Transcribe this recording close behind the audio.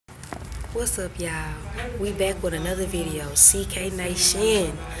What's up, y'all? We back with another video. CK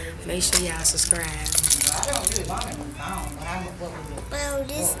Nation. Make sure y'all subscribe. Well,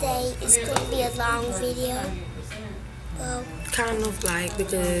 this day is going to be a long video. Well, Kind of like,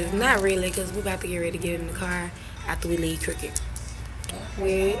 because, not really, because we about to get ready to get in the car after we leave Cricket.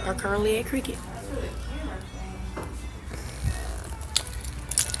 We are currently at Cricket.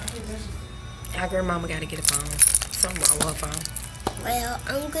 Our grandmama got to get a phone. Something wrong with her phone. well,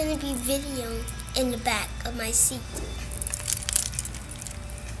 I'm going to be videoing in the back of my seat.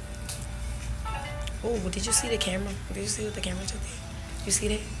 Oh, did you see the camera? Did you see what the camera took there? You see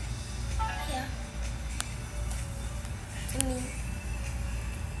that? Yeah.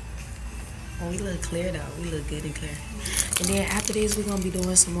 Oh, we look clear though. We look good and clear. And then after this, we're gonna be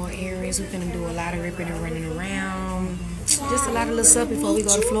doing some more errands. We're gonna do a lot of ripping and running around. Just a lot of little stuff before we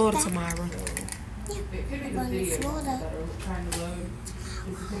go to Florida tomorrow. Yeah, we're going to Florida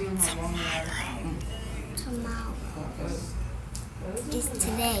tomorrow. It's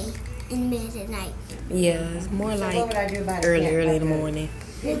today in the middle of the night. Yeah, it's more like early in the morning.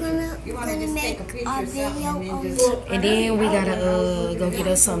 We're gonna make our video on. And then we gotta go get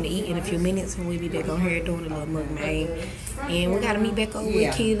us something to eat in a few minutes, and we'll be back on here doing a little mukbang. And we gotta meet back up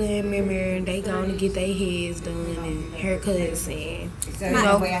with Keela and Mimir, and they gonna get their heads done and haircuts, and you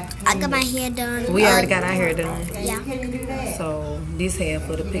know, I got my hair done. we already got our hair done. Yeah. So this hair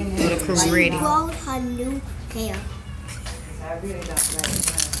for the crew She ready. rolled her new hair.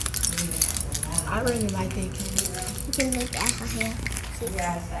 I really like that kid. You can look at her hair.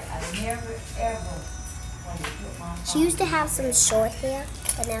 She used to have some short hair,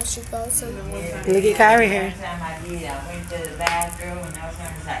 but now she goes some. Look at Kyrie hair.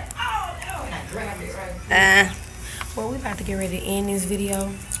 Well, we about to get ready to end this video.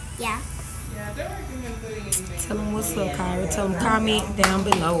 Yeah. Tell them what's up, Kyrie. Tell them comment down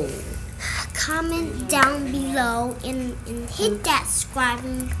below. Comment down below and hit that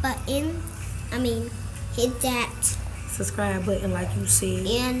subscribing button. Hit that Subscribe button like you said.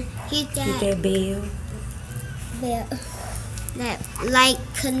 and hit that Hit that bell. that like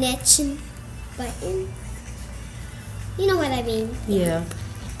connection button. You know what I mean? Yeah.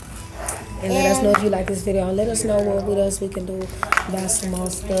 And let us know if you like this video. And let us know what else we can do about some more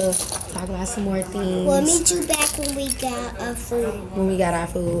stuff. Talk about some more things. We'll meet you back when we got our food. When we got our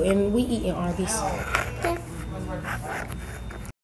food. And we eating Arby's.